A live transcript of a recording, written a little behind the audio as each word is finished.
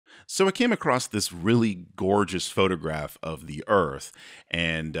So I came across this really gorgeous photograph of the Earth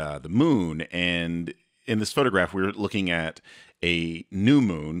and the moon. And in this photograph, we're looking at a new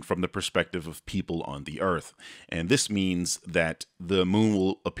moon from the perspective of people on the Earth. And this means that the moon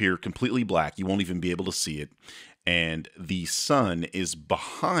will appear completely black. You won't even be able to see it. And the sun is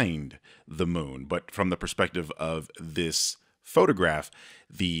behind the moon. But from the perspective of this photograph,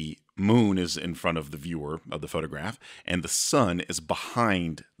 the moon is in front of the viewer of the photograph, and the sun is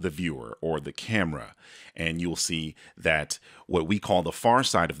behind the viewer or the camera. And you'll see that what we call the far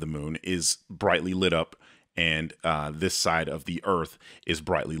side of the moon is brightly lit up, and this side of the Earth is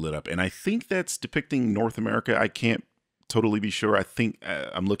brightly lit up. And I think that's depicting North America. I can't totally be sure. I think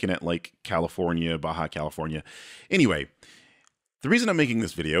I'm looking at like California, Baja California. Anyway, the reason I'm making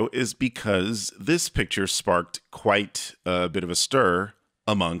this video is because this picture sparked quite a bit of a stir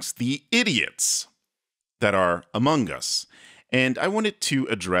amongst the idiots that are among us. And I wanted to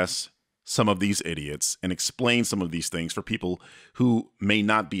address some of these idiots and explain some of these things for people who may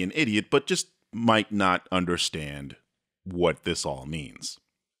not be an idiot, but just might not understand what this all means.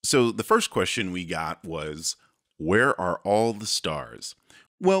 So the first question we got was, where are all the stars?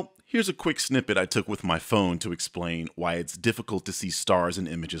 Well, here's a quick snippet I took with my phone to explain why it's difficult to see stars in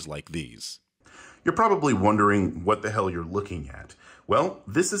images like these. You're probably wondering what the hell you're looking at. Well,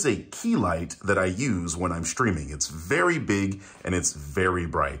 this is a key light that I use when I'm streaming. It's very big and it's very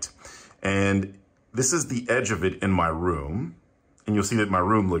bright. And this is the edge of it in my room. And you'll see that my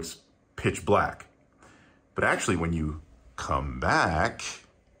room looks pitch black. But actually, when you come back,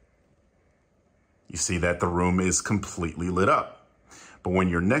 you see that the room is completely lit up. But when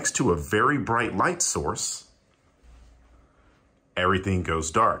you're next to a very bright light source, everything goes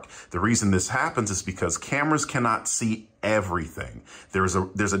dark. The reason this happens is because cameras cannot see everything. There's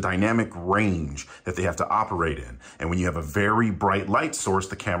a dynamic range that they have to operate in. And when you have a very bright light source,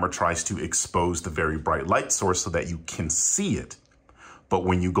 the camera tries to expose the very bright light source so that you can see it. But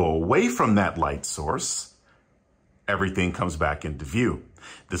when you go away from that light source, everything comes back into view.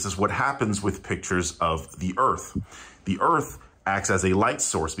 This is what happens with pictures of the Earth. The Earth acts as a light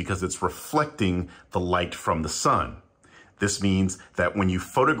source because it's reflecting the light from the sun. This means that when you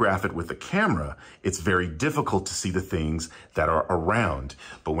photograph it with a camera, it's very difficult to see the things that are around.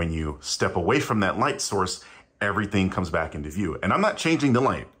 But when you step away from that light source, everything comes back into view. And I'm not changing the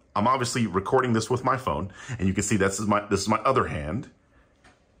light. I'm obviously recording this with my phone, and you can see this is my other hand.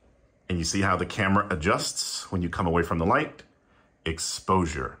 And you see how the camera adjusts when you come away from the light?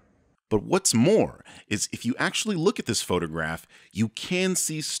 Exposure. But what's more is if you actually look at this photograph, you can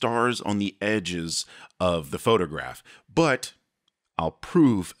see stars on the edges of the photograph, but I'll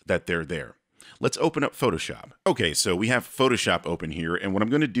prove that they're there. Let's open up Photoshop. Okay, so we have Photoshop open here, and what I'm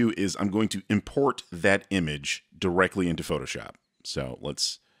going to do is I'm going to import that image directly into Photoshop. So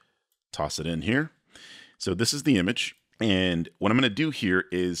let's toss it in here. So this is the image, and what I'm going to do here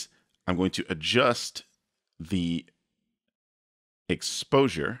is I'm going to adjust the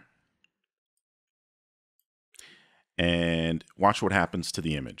exposure and watch what happens to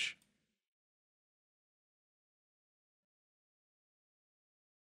the image.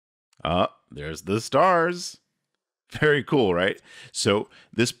 There's the stars. Very cool, right? So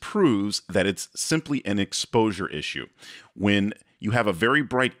this proves that it's simply an exposure issue. When you have a very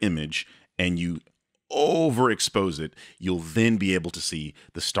bright image and you overexpose it, you'll then be able to see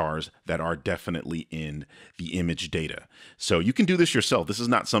the stars that are definitely in the image data. So you can do this yourself. This is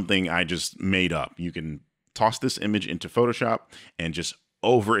not something I just made up. You can toss this image into Photoshop and just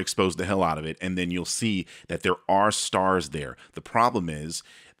overexpose the hell out of it, and then you'll see that there are stars there. The problem is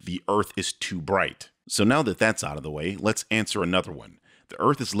the Earth is too bright. So now that that's out of the way, let's answer another one. The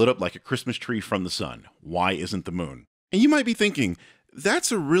Earth is lit up like a Christmas tree from the sun. Why isn't the moon? And you might be thinking,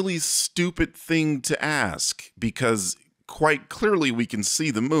 that's a really stupid thing to ask, because quite clearly we can see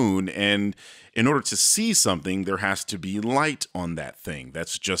the moon, and in order to see something, there has to be light on that thing.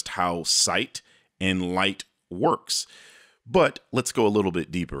 That's just how sight and light works. But let's go a little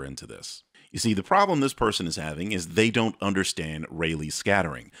bit deeper into this. You see, the problem this person is having is they don't understand Rayleigh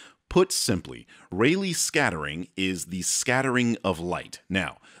scattering. Put simply, Rayleigh scattering is the scattering of light.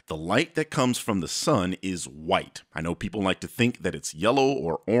 Now, the light that comes from the sun is white. I know people like to think that it's yellow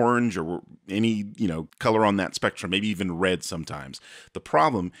or orange or any, color on that spectrum, maybe even red sometimes. The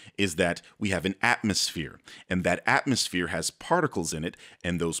problem is that we have an atmosphere, and that atmosphere has particles in it,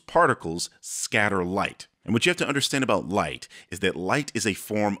 and those particles scatter light. And what you have to understand about light is that light is a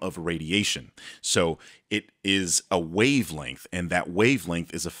form of radiation. So it is a wavelength, and that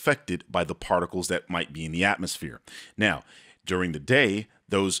wavelength is affected by the particles that might be in the atmosphere. Now, during the day,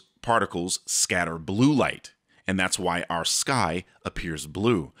 those particles scatter blue light. and that's why our sky appears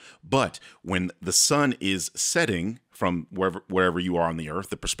blue. But when the sun is setting from wherever you are on the earth,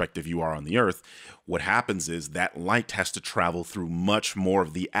 the perspective you are on the earth, what happens is that light has to travel through much more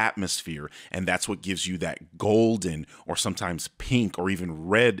of the atmosphere, and that's what gives you that golden or sometimes pink or even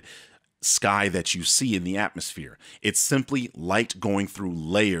red sky that you see in the atmosphere. It's simply light going through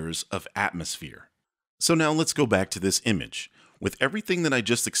layers of atmosphere. So now let's go back to this image. With everything that I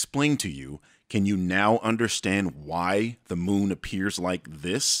just explained to you, can you now understand why the moon appears like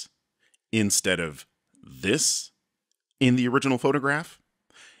this instead of this in the original photograph?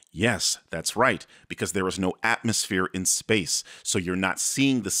 Yes, that's right, because there is no atmosphere in space, so you're not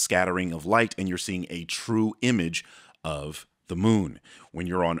seeing the scattering of light and you're seeing a true image of the moon. When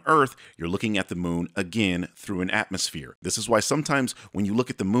you're on Earth, you're looking at the moon again through an atmosphere. This is why sometimes when you look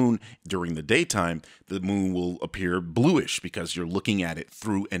at the moon during the daytime, the moon will appear bluish because you're looking at it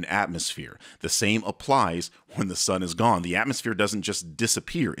through an atmosphere. The same applies when the sun is gone. The atmosphere doesn't just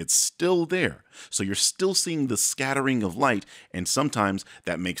disappear, it's still there. So you're still seeing the scattering of light, and sometimes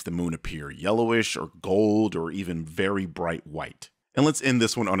that makes the moon appear yellowish or gold or even very bright white. And let's end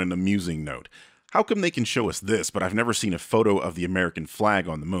this one on an amusing note. How come they can show us this, but I've never seen a photo of the American flag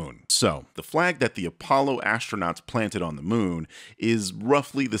on the moon? So, the flag that the Apollo astronauts planted on the moon is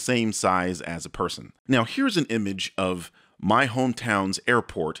roughly the same size as a person. Now, here's an image of my hometown's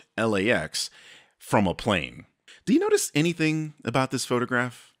airport, LAX, from a plane. Do you notice anything about this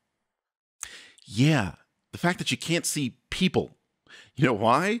photograph? Yeah, the fact that you can't see people. You know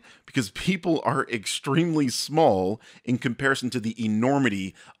why? Because people are extremely small in comparison to the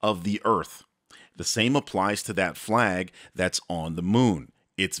enormity of the Earth. The same applies to that flag that's on the moon.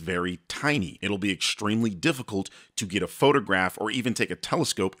 It's very tiny. It'll be extremely difficult to get a photograph or even take a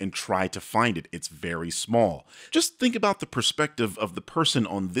telescope and try to find it. It's very small. Just think about the perspective of the person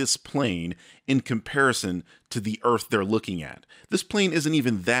on this plane in comparison to the Earth they're looking at. This plane isn't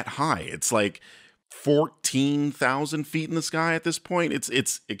even that high. It's like 14,000 feet in the sky at this point.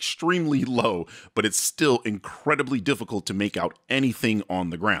 It's extremely low, but it's still incredibly difficult to make out anything on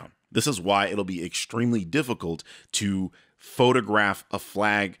the ground. This is why it'll be extremely difficult to photograph a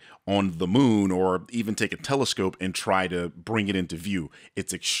flag on the moon or even take a telescope and try to bring it into view.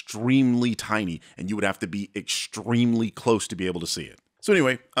 It's extremely tiny, and you would have to be extremely close to be able to see it. So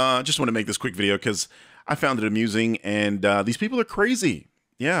anyway, just want to make this quick video because I found it amusing, and these people are crazy.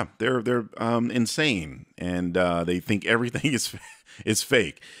 Yeah, they're insane, and they think everything is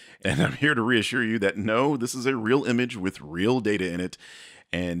fake. And I'm here to reassure you that no, this is a real image with real data in it.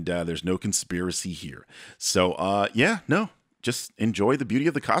 And there's no conspiracy here. So, yeah, no, just enjoy the beauty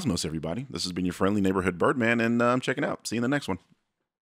of the cosmos, everybody. This has been your friendly neighborhood Birdman, and I'm checking out. See you in the next one.